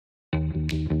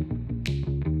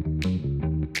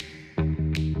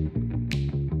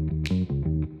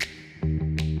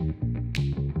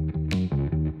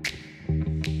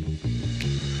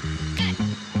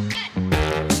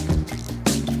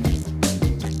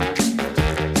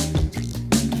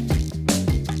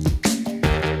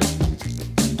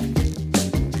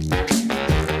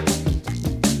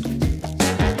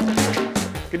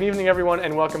everyone,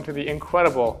 and welcome to the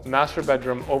incredible master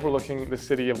bedroom overlooking the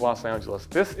city of Los Angeles.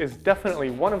 This is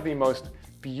definitely one of the most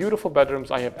beautiful bedrooms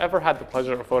I have ever had the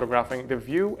pleasure of photographing. The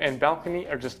view and balcony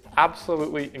are just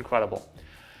absolutely incredible.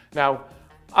 Now,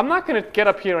 I'm not going to get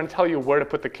up here and tell you where to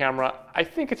put the camera. I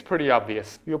think it's pretty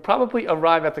obvious. You'll probably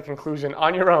arrive at the conclusion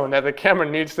on your own that the camera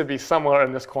needs to be somewhere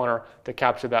in this corner to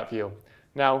capture that view.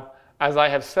 Now, as I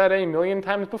have said a million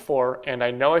times before, and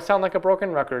I know I sound like a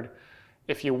broken record,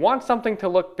 if you want something to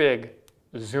look big,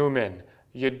 zoom in.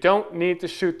 You don't need to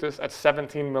shoot this at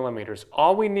 17 millimeters.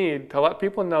 All we need to let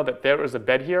people know that there is a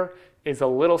bed here is a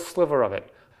little sliver of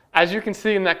it. As you can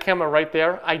see in that camera right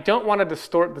there, I don't want to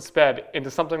distort this bed into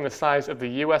something the size of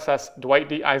the USS Dwight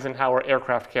D. Eisenhower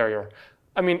aircraft carrier.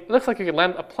 I mean, it looks like you could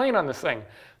land a plane on this thing.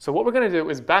 So what we're going to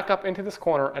do is back up into this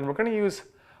corner, and we're going to use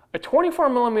a 24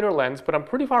 millimeter lens, but I'm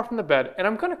pretty far from the bed, and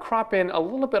I'm going to crop in a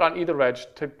little bit on either edge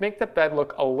to make the bed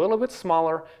look a little bit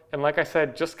smaller, and like I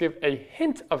said, just give a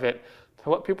hint of it to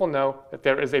let people know that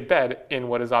there is a bed in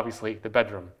what is obviously the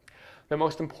bedroom. The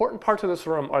most important parts of this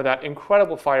room are that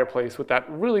incredible fireplace with that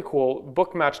really cool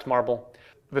book-matched marble,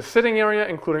 the sitting area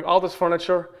including all this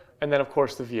furniture, and then of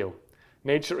course the view.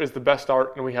 Nature is the best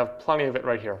art, and we have plenty of it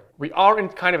right here. We are in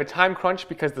kind of a time crunch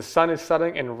because the sun is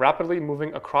setting and rapidly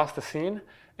moving across the scene.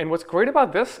 And what's great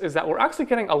about this is that we're actually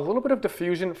getting a little bit of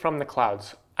diffusion from the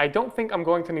clouds. I don't think I'm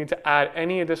going to need to add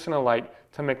any additional light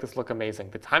to make this look amazing.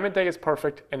 The time of day is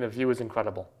perfect and the view is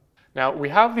incredible. Now we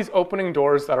have these opening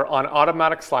doors that are on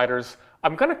automatic sliders.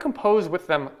 I'm going to compose with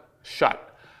them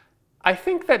shut. I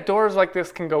think that doors like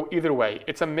this can go either way.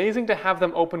 It's amazing to have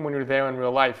them open when you're there in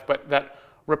real life, but that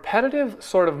repetitive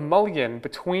sort of mullion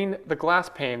between the glass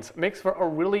panes makes for a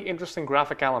really interesting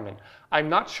graphic element. I'm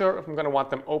not sure if I'm going to want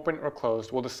them open or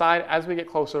closed. We'll decide as we get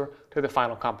closer to the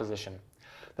final composition.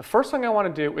 The first thing I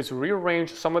want to do is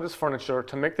rearrange some of this furniture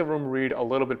to make the room read a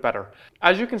little bit better.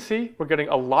 As you can see, we're getting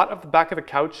a lot of the back of the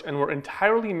couch, and we're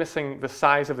entirely missing the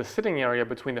size of the sitting area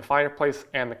between the fireplace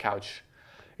and the couch.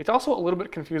 It's also a little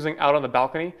bit confusing out on the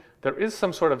balcony. There is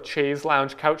some sort of chaise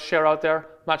lounge couch chair out there.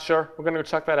 Not sure. We're going to go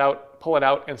check that out, pull it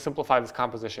out, and simplify this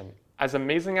composition. As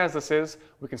amazing as this is,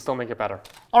 we can still make it better.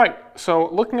 All right, so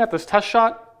looking at this test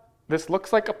shot, this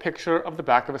looks like a picture of the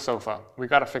back of a sofa. We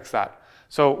got to fix that.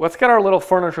 So let's get our little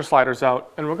furniture sliders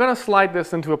out, and we're going to slide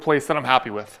this into a place that I'm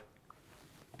happy with.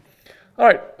 All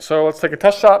right, so let's take a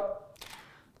test shot.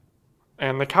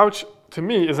 And the couch, to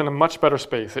me, is in a much better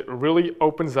space. It really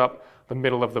opens up the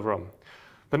middle of the room.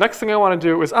 The next thing I want to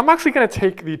do is I'm actually going to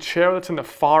take the chair that's in the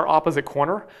far opposite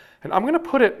corner, and I'm going to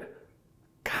put it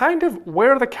kind of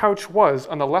where the couch was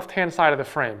on the left-hand side of the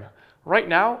frame. Right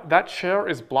now, that chair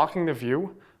is blocking the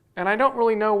view, and I don't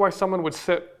really know why someone would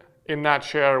sit in that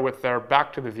chair with their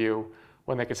back to the view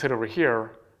when they could sit over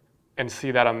here and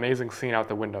see that amazing scene out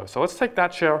the window. So let's take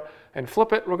that chair and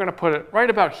flip it. We're going to put it right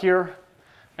about here,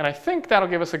 and I think that'll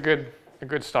give us a good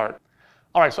start.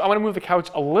 All right, so I'm going to move the couch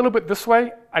a little bit this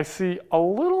way. I see a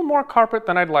little more carpet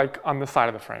than I'd like on this side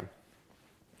of the frame.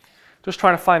 Just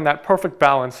trying to find that perfect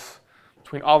balance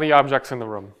between all the objects in the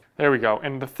room. There we go.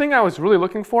 And the thing I was really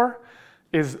looking for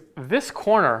is this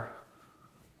corner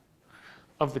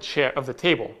of the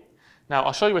table. Now,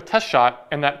 I'll show you a test shot,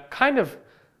 and that kind of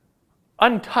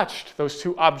untouched those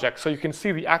two objects, so you can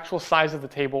see the actual size of the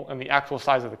table and the actual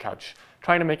size of the couch,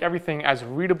 trying to make everything as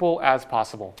readable as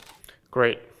possible.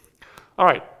 Great. All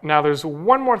right, now there's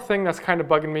one more thing that's kind of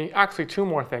bugging me, actually two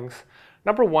more things.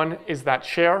 Number one is that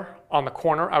chair on the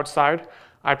corner outside.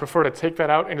 I prefer to take that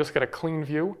out and just get a clean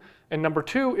view. And number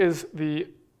two is the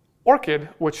orchid,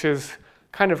 which is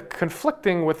kind of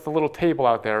conflicting with the little table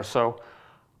out there. So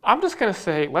I'm just going to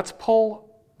say, let's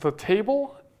pull the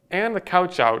table and the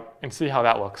couch out and see how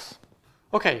that looks.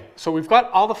 Okay, so we've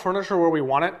got all the furniture where we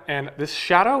want it, and this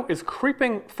shadow is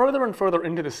creeping further and further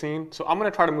into the scene, so I'm going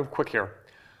to try to move quick here.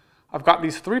 I've got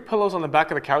these 3 pillows on the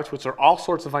back of the couch, which are all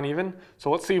sorts of uneven, so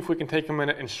let's see if we can take a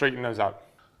minute and straighten those out.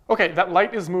 Okay, that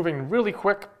light is moving really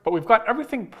quick, but we've got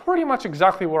everything pretty much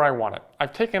exactly where I want it.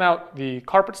 I've taken out the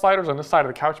carpet sliders on this side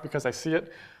of the couch because I see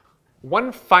it.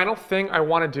 One final thing I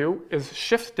want to do is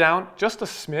shift down just a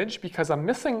smidge because I'm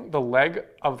missing the leg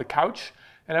of the couch,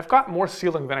 and I've got more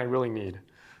ceiling than I really need.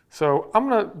 So I'm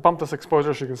going to bump this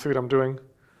exposure so you can see what I'm doing,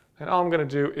 and all I'm going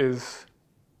to do is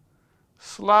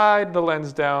slide the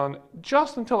lens down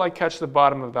just until I catch the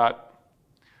bottom of that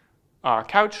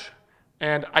couch.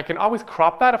 And I can always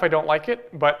crop that if I don't like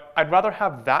it, but I'd rather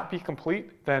have that be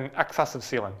complete than excessive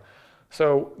ceiling.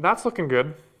 So that's looking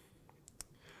good.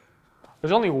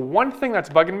 There's only one thing that's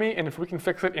bugging me, and if we can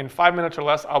fix it in 5 minutes or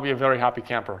less, I'll be a very happy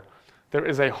camper. There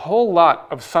is a whole lot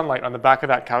of sunlight on the back of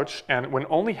that couch, and when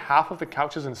only half of the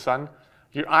couch is in sun,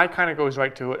 your eye kind of goes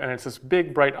right to it, and it's this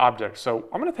big, bright object. So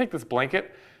I'm going to take this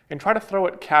blanket and try to throw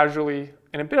it casually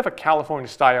in a bit of a California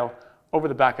style over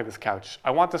the back of this couch.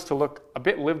 I want this to look a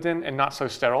bit lived in and not so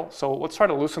sterile. So let's try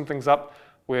to loosen things up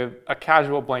with a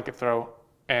casual blanket throw,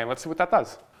 and let's see what that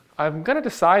does. I'm going to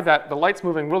decide that the light's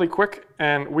moving really quick,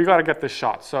 and we got to get this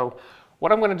shot. So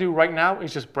what I'm going to do right now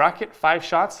is just bracket 5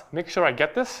 shots, make sure I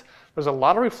get this. There's a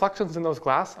lot of reflections in those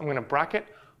glass. I'm going to bracket,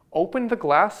 open the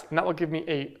glass, and that will give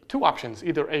me two options,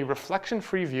 either a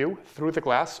reflection-free view through the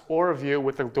glass or a view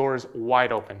with the doors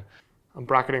wide open. I'm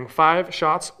bracketing 5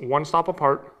 shots, 1 stop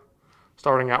apart,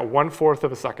 starting at 1/4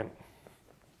 of a second.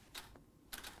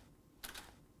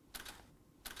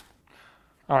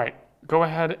 All right, go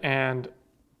ahead and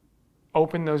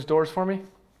open those doors for me.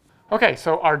 Okay,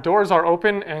 so our doors are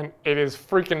open and it is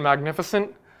freaking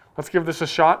magnificent. Let's give this a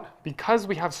shot. Because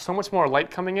we have so much more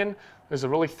light coming in, there's a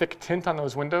really thick tint on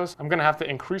those windows, I'm gonna have to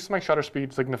increase my shutter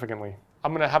speed significantly.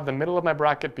 I'm gonna have the middle of my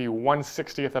bracket be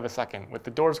 1/60th of a second. With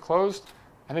the doors closed,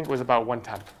 I think it was about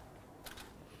 1/10.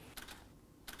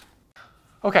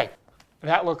 Okay,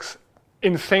 that looks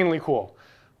insanely cool.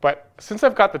 But since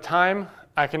I've got the time,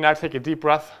 I can now take a deep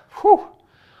breath. Whew.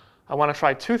 I want to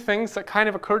try 2 things that kind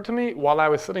of occurred to me while I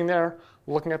was sitting there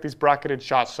looking at these bracketed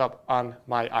shots up on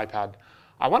my iPad.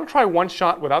 I want to try one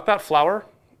shot without that flower.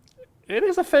 It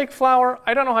is a fake flower.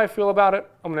 I don't know how I feel about it.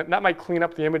 That might clean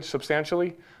up the image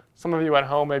substantially. Some of you at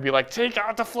home may be like, take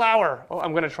out the flower. Well,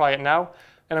 I'm going to try it now.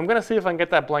 And I'm going to see if I can get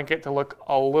that blanket to look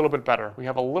a little bit better. We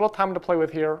have a little time to play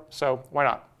with here, so why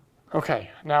not? Okay,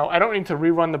 now I don't need to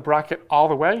rerun the bracket all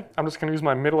the way. I'm just going to use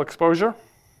my middle exposure,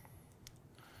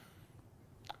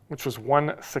 which was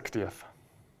 1/60th.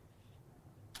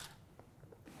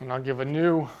 And I'll give a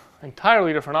new,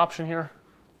 entirely different option here.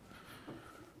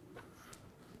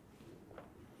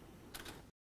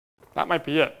 That might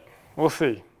be it. We'll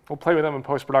see. We'll play with them in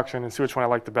post-production and see which one I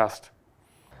like the best.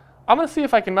 I'm going to see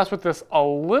if I can mess with this a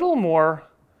little more,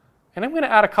 and I'm going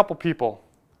to add a couple people.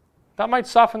 That might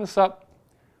soften this up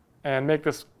and make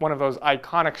this one of those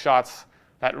iconic shots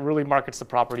that really markets the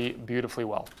property beautifully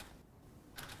well.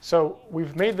 So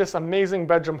we've made this amazing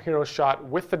bedroom hero shot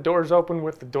with the doors open,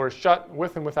 with the doors shut,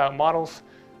 with and without models,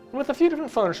 and with a few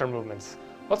different furniture movements.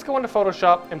 Let's go into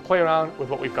Photoshop and play around with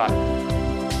what we've got.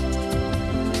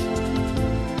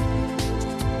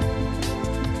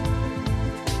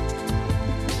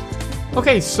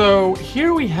 Okay, so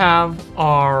here we have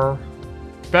our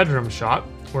bedroom shot.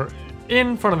 We're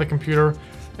in front of the computer,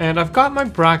 and I've got my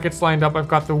brackets lined up. I've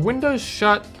got the windows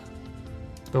shut,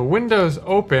 the windows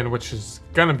open, which is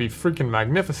gonna be freaking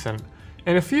magnificent,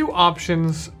 and a few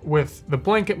options with the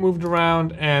blanket moved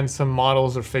around and some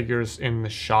models or figures in the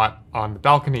shot on the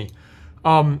balcony.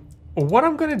 What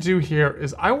I'm gonna do here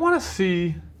is I wanna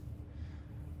see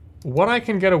what I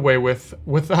can get away with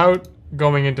without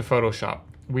going into Photoshop.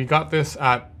 We got this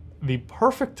at the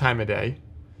perfect time of day.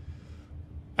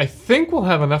 I think we'll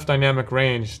have enough dynamic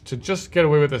range to just get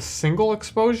away with a single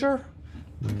exposure.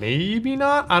 Maybe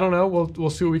not, I don't know, we'll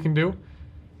see what we can do.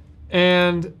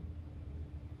 And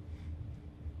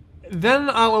then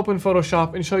I'll open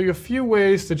Photoshop and show you a few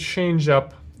ways to change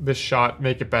up this shot,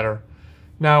 make it better.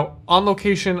 Now, on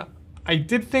location, I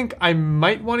did think I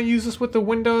might want to use this with the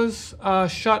windows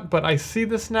shut, but I see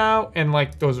this now, and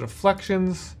like those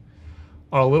reflections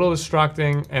are a little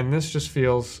distracting, and this just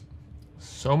feels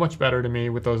so much better to me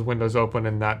with those windows open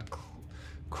and that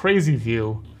crazy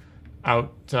view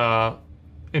out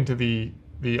into the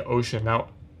ocean. Now,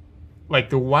 like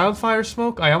the wildfire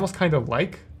smoke, I almost kind of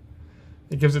like.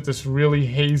 It gives it this really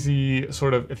hazy,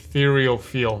 sort of ethereal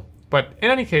feel. But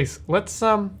in any case, let's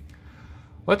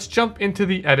jump into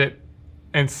the edit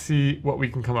and see what we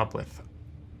can come up with.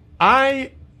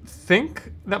 I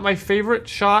think that my favorite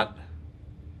shot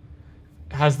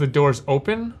has the doors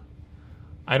open.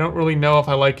 I don't really know if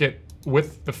I like it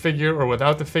with the figure or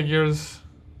without the figures,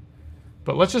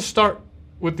 but let's just start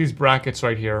with these brackets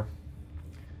right here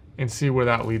and see where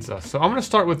that leads us. So I'm going to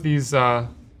start with these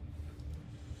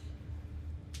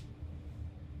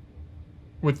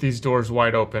doors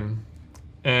wide open,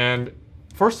 and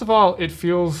first of all, it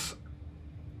feels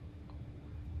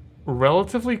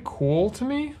relatively cool to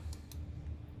me.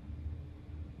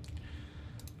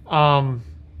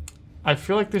 I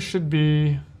feel like this should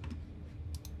be,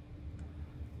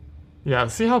 yeah,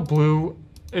 see how blue?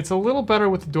 It's a little better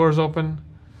with the doors open,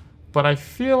 but I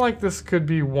feel like this could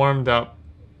be warmed up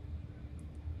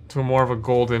to more of a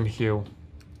golden hue.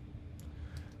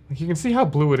 Like you can see how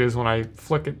blue it is when I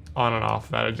flick it on and off,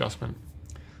 that adjustment.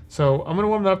 So I'm gonna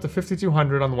warm that up to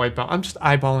 5200 on the white balance. I'm just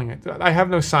eyeballing it. I have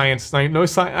no science.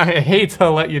 I hate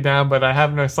to let you down, but I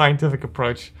have no scientific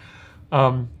approach.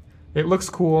 It looks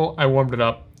cool. I warmed it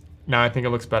up. Now I think it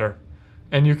looks better.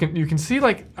 And you can see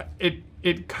like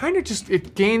it kind of just,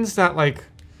 it gains that like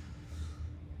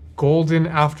golden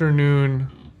afternoon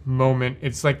moment.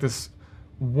 It's like this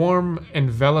warm,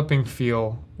 enveloping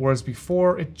feel. Whereas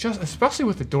before, it just, especially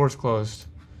with the doors closed,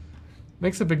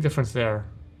 makes a big difference there.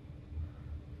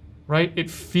 Right? It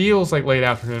feels like late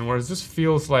afternoon, whereas this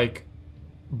feels like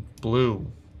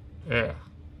blue. Yeah.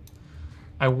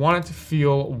 I want it to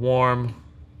feel warm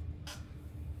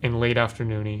and late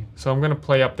afternoony. So I'm going to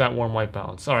play up that warm white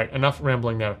balance. All right, enough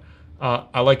rambling there.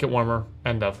 I like it warmer.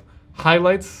 End of.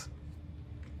 Highlights.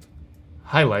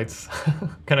 Highlights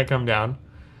gonna come down.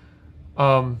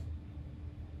 How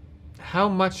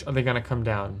much are they gonna come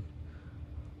down?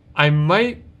 I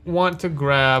might want to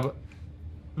grab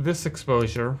this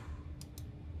exposure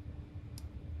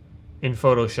in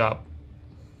Photoshop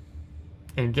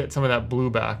and get some of that blue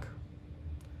back.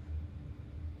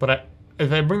 But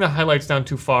if I bring the highlights down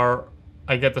too far,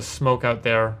 I get the smoke out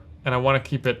there, and I want to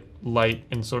keep it light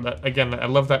and sort of, again, I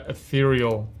love that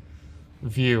ethereal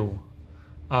view.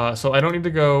 So I don't need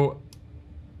to go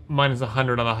minus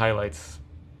 100 on the highlights.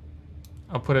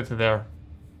 I'll put it to there.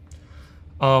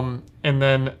 And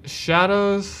then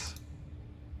shadows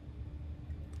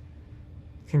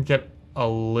can get a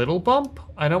little bump.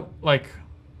 I don't like,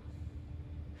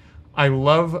 I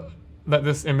love that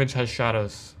this image has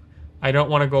shadows. I don't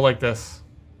want to go like this.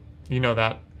 You know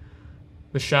that.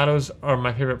 The shadows are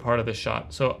my favorite part of this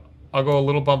shot. So I'll go a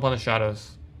little bump on the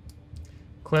shadows.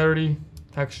 Clarity,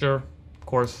 texture, of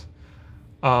course,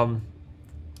 and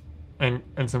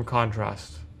some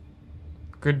contrast.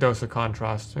 Good dose of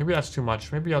contrast. Maybe that's too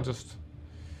much. Maybe I'll just...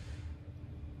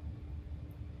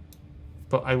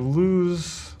 But I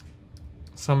lose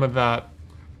some of that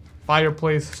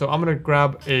fireplace. So I'm going to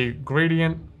grab a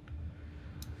gradient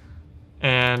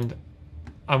and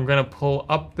I'm going to pull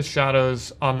up the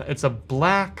shadows on... It's a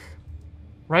black,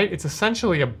 right? It's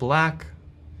essentially a black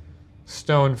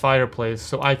stone fireplace.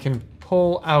 So I can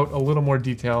pull out a little more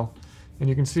detail and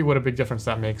you can see what a big difference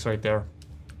that makes right there.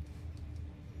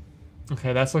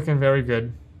 Okay, that's looking very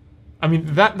good. I mean,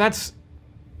 that's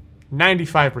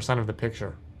 95% of the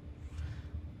picture.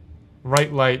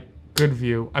 Right light, good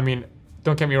view. I mean,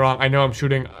 don't get me wrong. I know I'm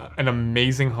shooting an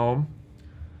amazing home,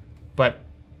 but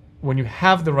when you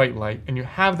have the right light and you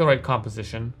have the right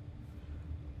composition,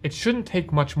 it shouldn't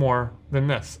take much more than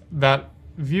this. That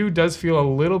view does feel a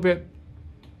little bit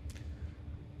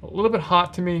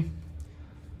hot to me.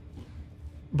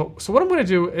 But so what I'm going to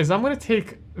do is I'm going to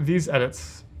take these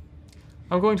edits.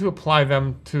 I'm going to apply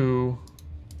them to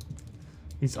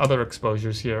these other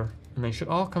exposures here, and they should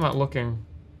all come out looking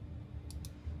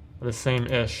the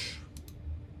same-ish.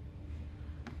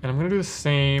 And I'm going to do the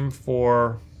same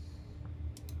for,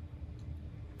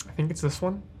 I think it's this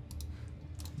one.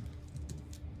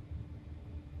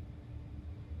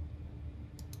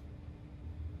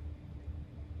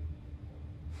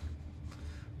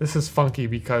 This is funky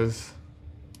because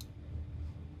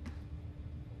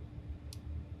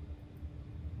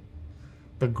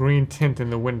the green tint in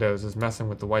the windows is messing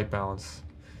with the white balance.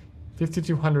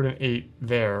 5208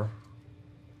 there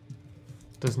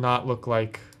does not look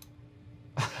like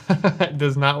it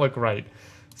does not look right.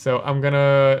 So I'm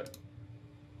gonna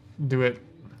do it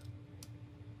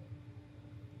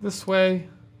this way.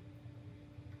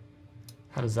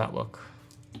 How does that look?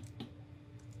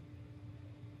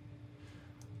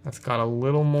 That's got a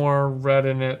little more red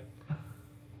in it.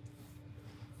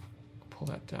 Pull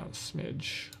that down a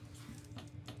smidge.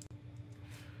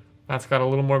 That's got a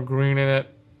little more green in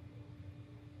it.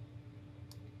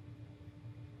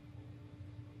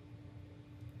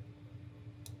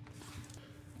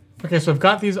 Okay, so I've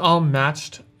got these all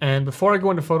matched, and before I go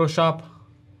into Photoshop,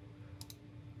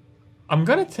 I'm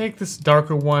gonna take this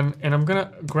darker one and I'm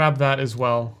gonna grab that as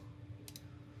well.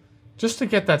 Just to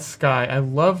get that sky. I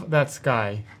love that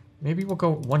sky. Maybe we'll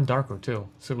go one darker too,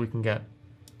 so we can get...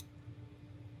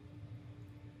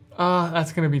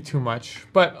 that's gonna be too much,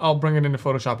 but I'll bring it into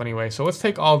Photoshop anyway. So let's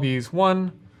take all these.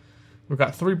 We've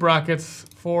got 3 brackets,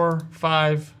 4,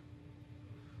 5,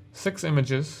 6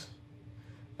 images.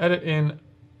 Edit in,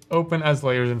 open as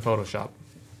layers in Photoshop.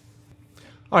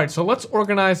 All right, so let's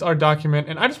organize our document,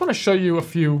 and I just want to show you a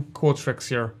few cool tricks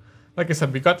here. Like I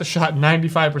said, we got the shot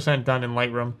 95% done in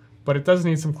Lightroom, but it does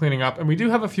need some cleaning up, and we do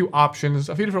have a few options,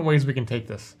 a few different ways we can take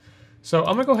this. So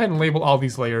I'm gonna go ahead and label all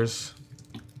these layers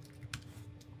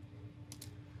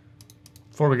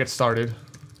before we get started.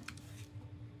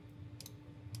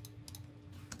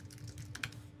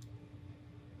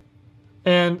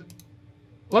 And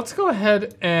let's go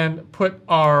ahead and put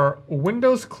our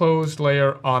Windows closed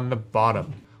layer on the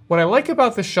bottom. What I like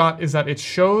about this shot is that it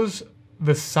shows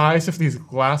the size of these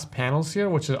glass panels here,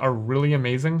 which are really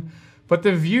amazing, but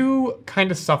the view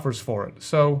kind of suffers for it.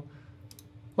 So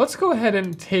let's go ahead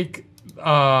and take,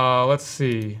 let's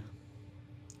see,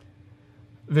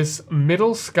 this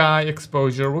middle sky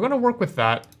exposure. We're going to work with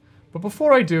that. But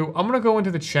before I do, I'm going to go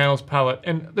into the channels palette,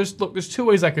 and there's two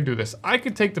ways I could do this. I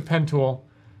could take the pen tool,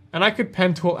 and I could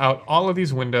pen tool out all of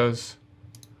these windows,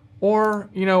 or,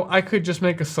 you know, I could just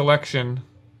make a selection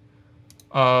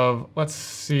of, let's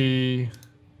see,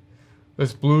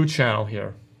 this blue channel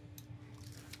here.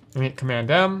 And hit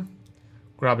Command M,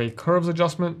 grab a curves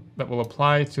adjustment that will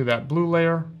apply to that blue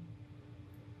layer.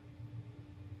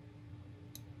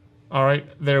 All right,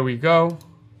 there we go.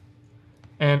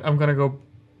 And I'm gonna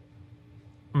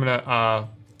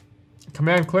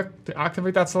command click to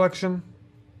activate that selection.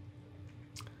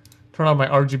 Turn on my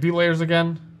RGB layers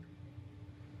again.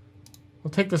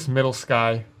 We'll take this middle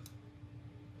sky,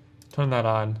 turn that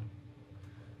on,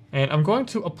 and I'm going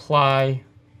to apply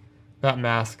that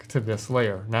mask to this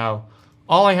layer. Now,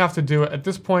 all I have to do at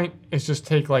this point is just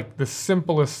take like the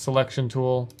simplest selection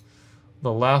tool,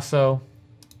 the lasso,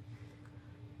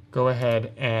 go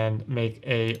ahead and make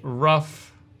a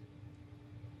rough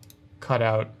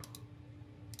cutout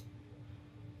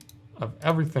of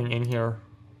everything in here.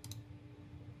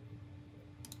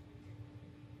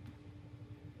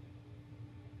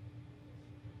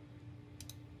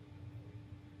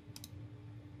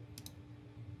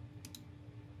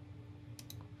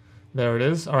 There it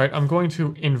is. All right, I'm going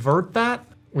to invert that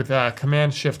with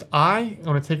Command Shift I. I'm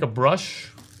going to take a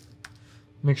brush,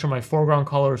 make sure my foreground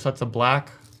color is set to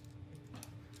black.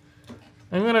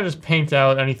 I'm going to just paint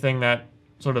out anything that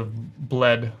sort of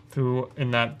bled through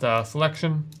in that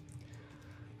selection.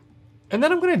 And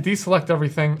then I'm going to deselect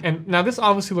everything. And now this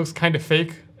obviously looks kind of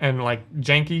fake and like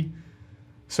janky.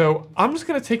 So I'm just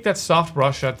going to take that soft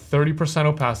brush at 30%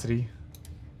 opacity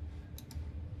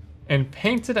and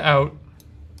paint it out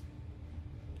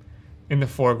in the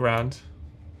foreground.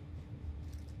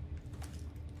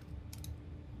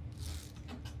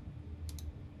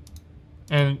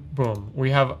 And boom,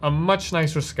 we have a much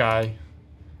nicer sky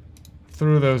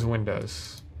through those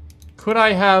windows. Could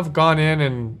I have gone in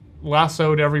and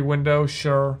lassoed every window?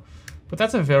 Sure, but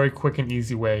that's a very quick and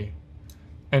easy way.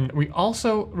 And we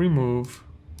also remove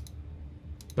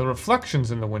the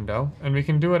reflections in the window, and we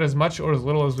can do it as much or as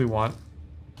little as we want.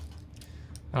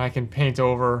 And I can paint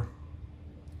over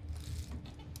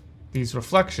these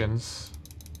reflections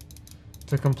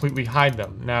to completely hide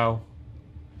them. Now,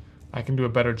 I can do a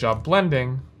better job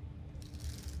blending.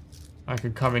 I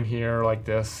could come in here like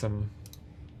this and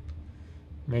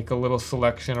make a little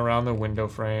selection around the window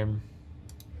frame.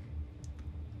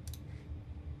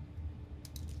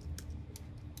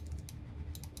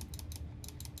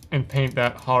 And paint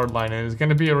that hard line. And it's going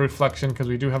to be a reflection because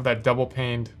we do have that double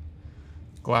paned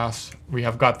glass.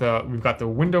 We've got the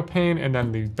window pane and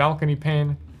then the balcony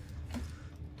pane.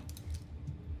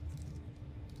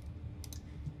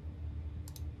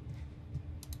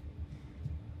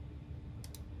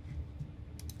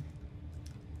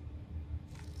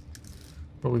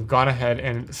 But we've gone ahead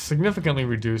and significantly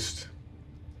reduced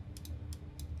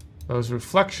those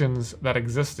reflections that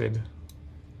existed.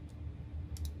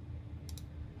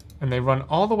 And they run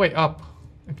all the way up.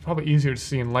 It's probably easier to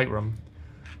see in Lightroom.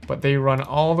 But they run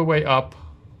all the way up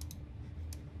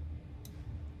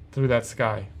through that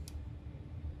sky.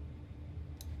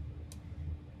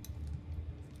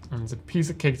 And it's a piece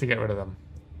of cake to get rid of them.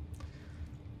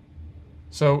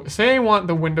 So say I want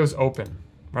the windows open.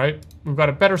 Right? We've got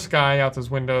a better sky out those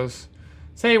windows.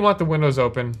 Say you want the windows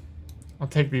open. I'll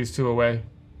take these two away.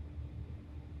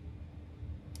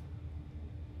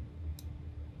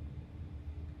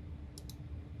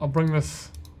 I'll bring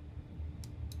this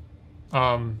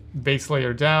base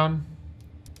layer down.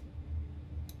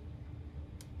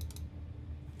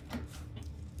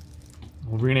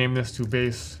 We'll rename this to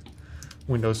base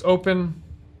windows open.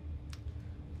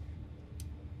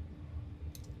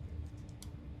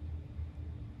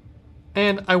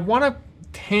 And I want to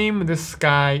tame this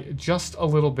sky just a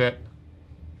little bit.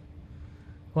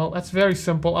 Well, that's very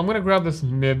simple. I'm going to grab this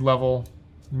mid-level,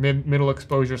 middle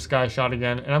exposure sky shot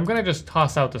again, and I'm going to just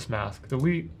toss out this mask.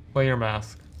 Delete layer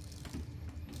mask.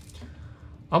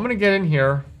 I'm going to get in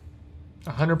here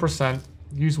 100%.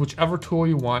 Use whichever tool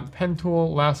you want. Pen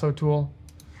tool, lasso tool.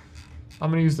 I'm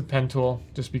going to use the pen tool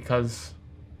just because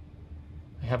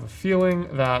I have a feeling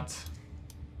that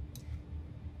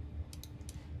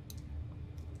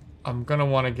I'm going to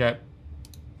want to get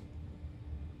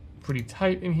pretty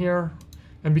tight in here.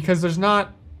 And because there's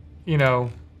not, you know,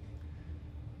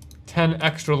 10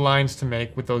 extra lines to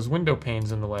make with those window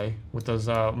panes in the way, with those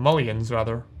mullions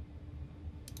rather.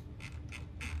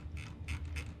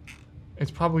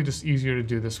 It's probably just easier to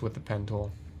do this with the pen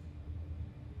tool.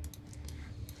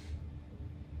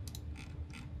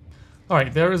 All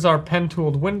right, there is our pen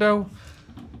tooled window.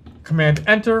 Command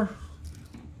Enter.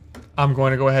 I'm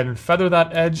going to go ahead and feather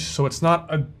that edge so it's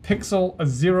not a pixel, a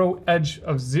zero edge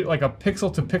of zero, like a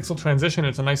pixel to pixel transition.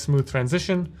 It's a nice smooth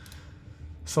transition.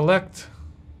 Select,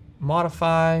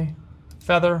 modify,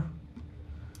 feather.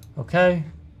 Okay.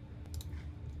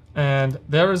 And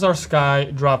there is our sky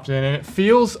dropped in, and it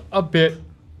feels a bit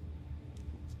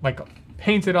like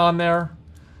painted on there,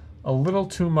 a little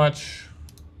too much.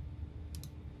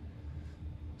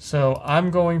 So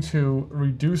I'm going to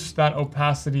reduce that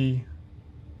opacity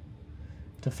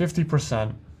to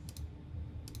 50%.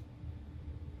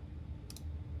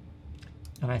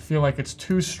 And I feel like it's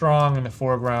too strong in the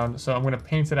foreground, so I'm going to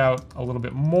paint it out a little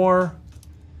bit more.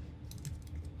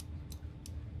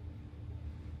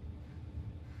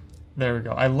 There we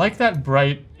go. I like that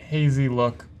bright, hazy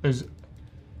look. There's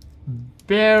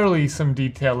barely some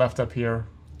detail left up here.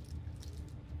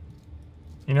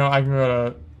 You know, I can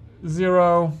go to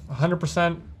 0,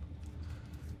 100%,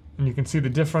 and you can see the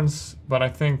difference, but I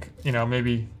think, you know,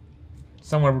 maybe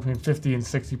somewhere between 50 and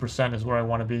 60% is where I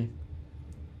want to be.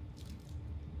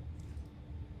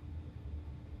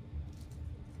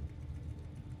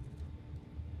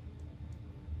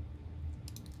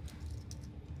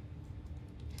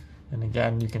 And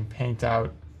again, you can paint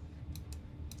out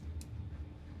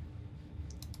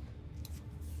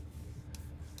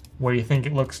where you think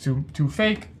it looks too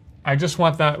fake. I just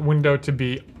want that window to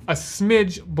be a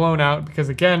smidge blown out because,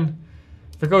 again,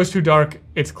 if it goes too dark,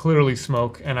 it's clearly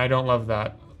smoke, and I don't love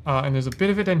that. And there's a bit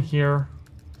of it in here.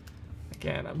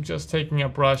 Again, I'm just taking a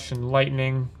brush and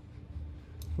lightening,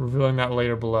 revealing that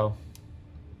later below.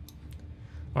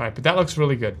 All right, but that looks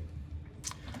really good.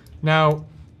 Now,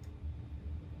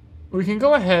 we can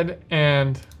go ahead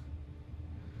and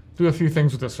do a few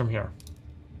things with this from here.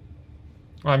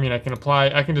 I mean, I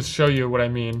can just show you what I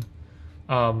mean.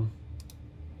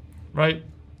 Right?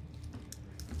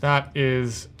 That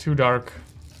is too dark.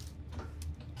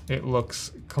 It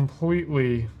looks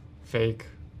completely fake.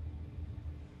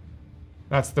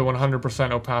 That's the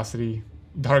 100% opacity,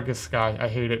 darkest sky. I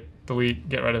hate it. Delete,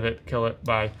 get rid of it, kill it,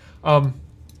 bye.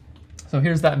 So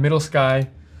here's that middle sky.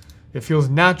 It feels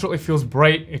natural, it feels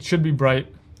bright, it should be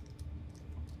bright.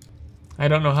 I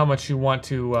don't know how much you want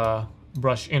to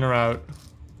brush in or out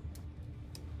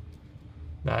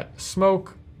that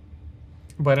smoke,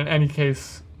 but in any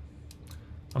case,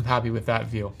 I'm happy with that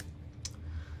view.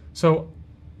 So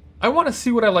I want to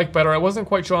see what I like better. I wasn't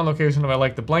quite sure on location if I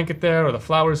like the blanket there or the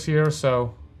flowers here,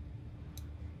 so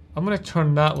I'm going to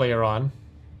turn that layer on,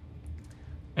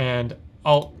 and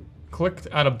I'll click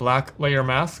to add a black layer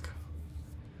mask.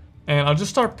 And I'll just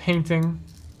start painting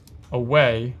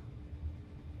away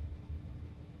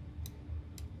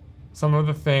some of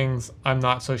the things I'm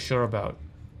not so sure about.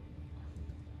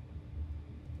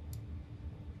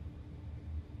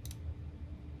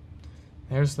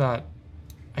 There's that.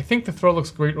 I think the throw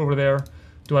looks great over there.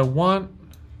 Do I want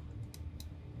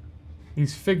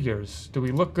these figures? Do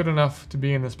we look good enough to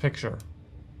be in this picture?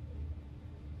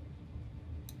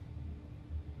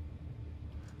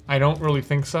 I don't really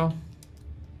think so.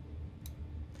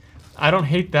 I don't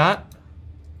hate that.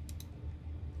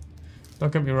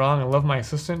 Don't get me wrong, I love my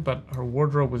assistant, but her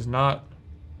wardrobe was not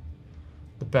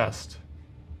the best.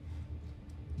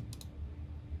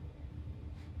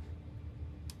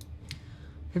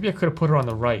 Maybe I could have put her on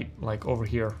the right, like over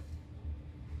here.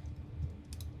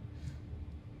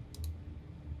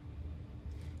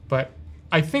 But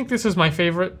I think this is my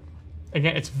favorite.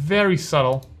 Again, it's very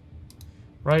subtle,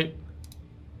 right?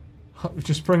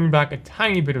 Just bringing back a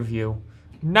tiny bit of view.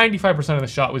 95% of the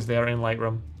shot was there in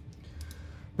Lightroom.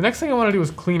 The next thing I want to do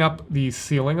is clean up the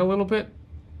ceiling a little bit.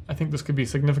 I think this could be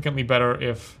significantly better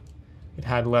if it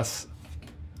had less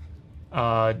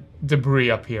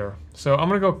debris up here. So I'm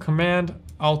going to go Command,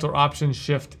 Alt, or Option,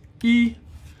 Shift, E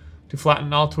to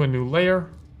flatten all to a new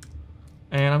layer.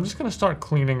 And I'm just going to start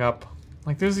cleaning up.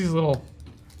 Like, there's these little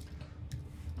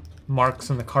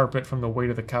marks in the carpet from the weight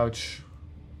of the couch.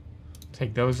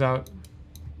 Take those out.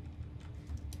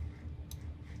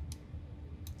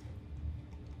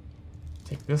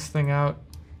 Take this thing out.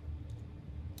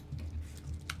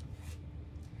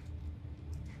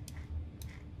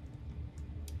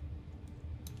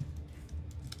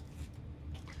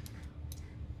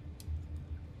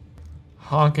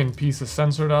 Honkin' piece of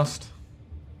sensor dust.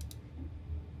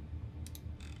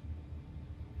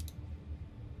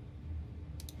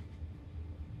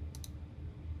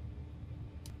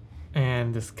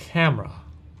 and this camera.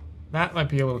 That might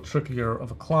be a little trickier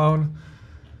of a clone.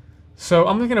 So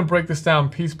I'm going to break this down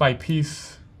piece by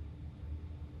piece.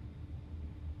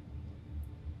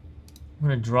 I'm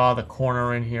going to draw the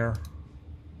corner in here.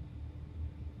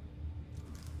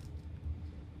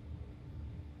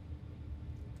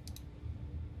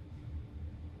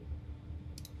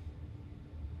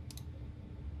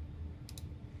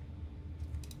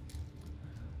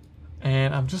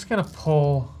 And I'm just going to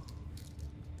pull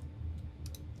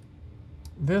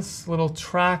this little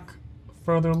track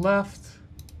further left.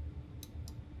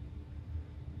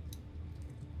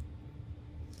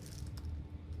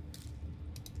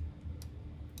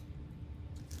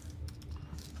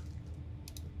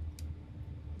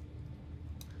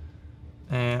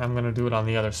 And I'm going to do it on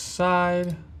the other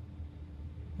side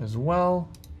as well.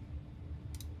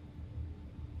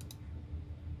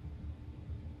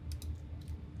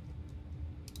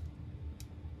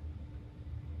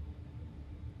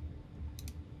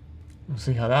 Let's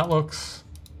see how that looks.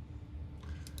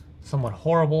 Somewhat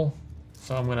horrible.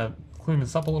 So I'm going to clean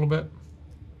this up a little bit.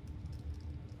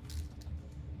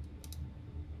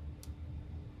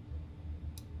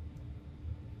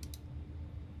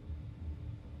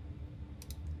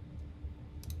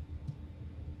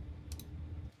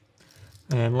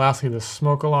 And lastly, the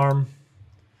smoke alarm.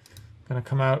 Going to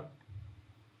come out.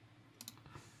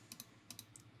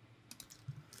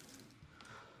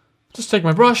 Just take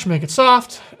my brush, make it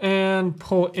soft, and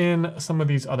pull in some of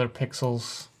these other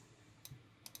pixels.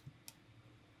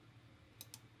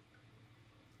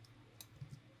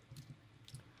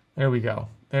 There we go.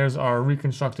 There's our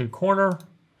reconstructed corner,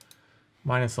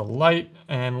 minus a light.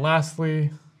 And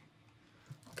lastly,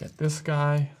 look at this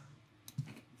guy.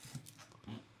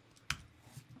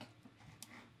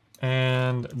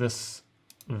 And this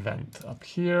vent up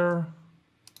here.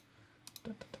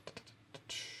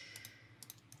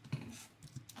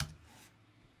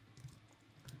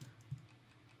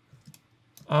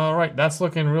 All right, that's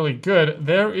looking really good.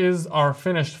 There is our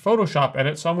finished Photoshop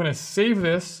edit. So I'm going to save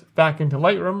this back into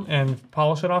Lightroom and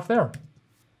polish it off there.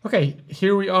 Okay,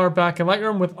 here we are back in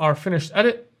Lightroom with our finished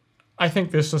edit. I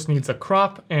think this just needs a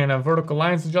crop and a vertical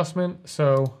lines adjustment.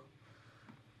 So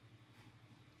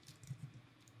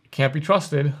can't be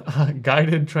trusted.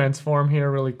 Guided transform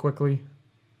here really quickly.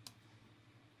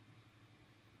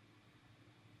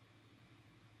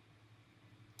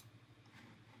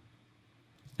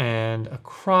 And a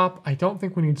crop. I don't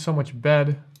think we need so much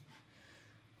bed,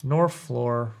 nor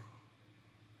floor,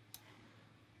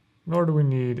 nor do we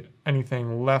need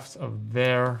anything left of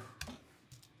there.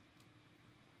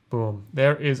 Boom.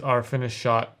 There is our finished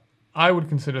shot. I would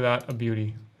consider that a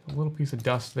beauty. A little piece of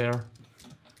dust there.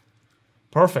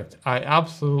 Perfect. I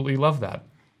absolutely love that.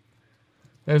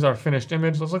 There's our finished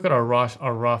image. Let's look at our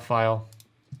raw file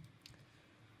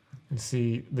and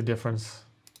see the difference.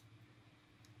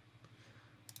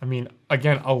 I mean,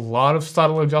 again, a lot of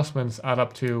subtle adjustments add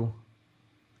up to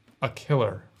a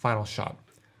killer final shot.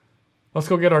 Let's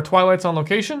go get our twilights on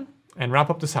location and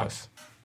wrap up this house.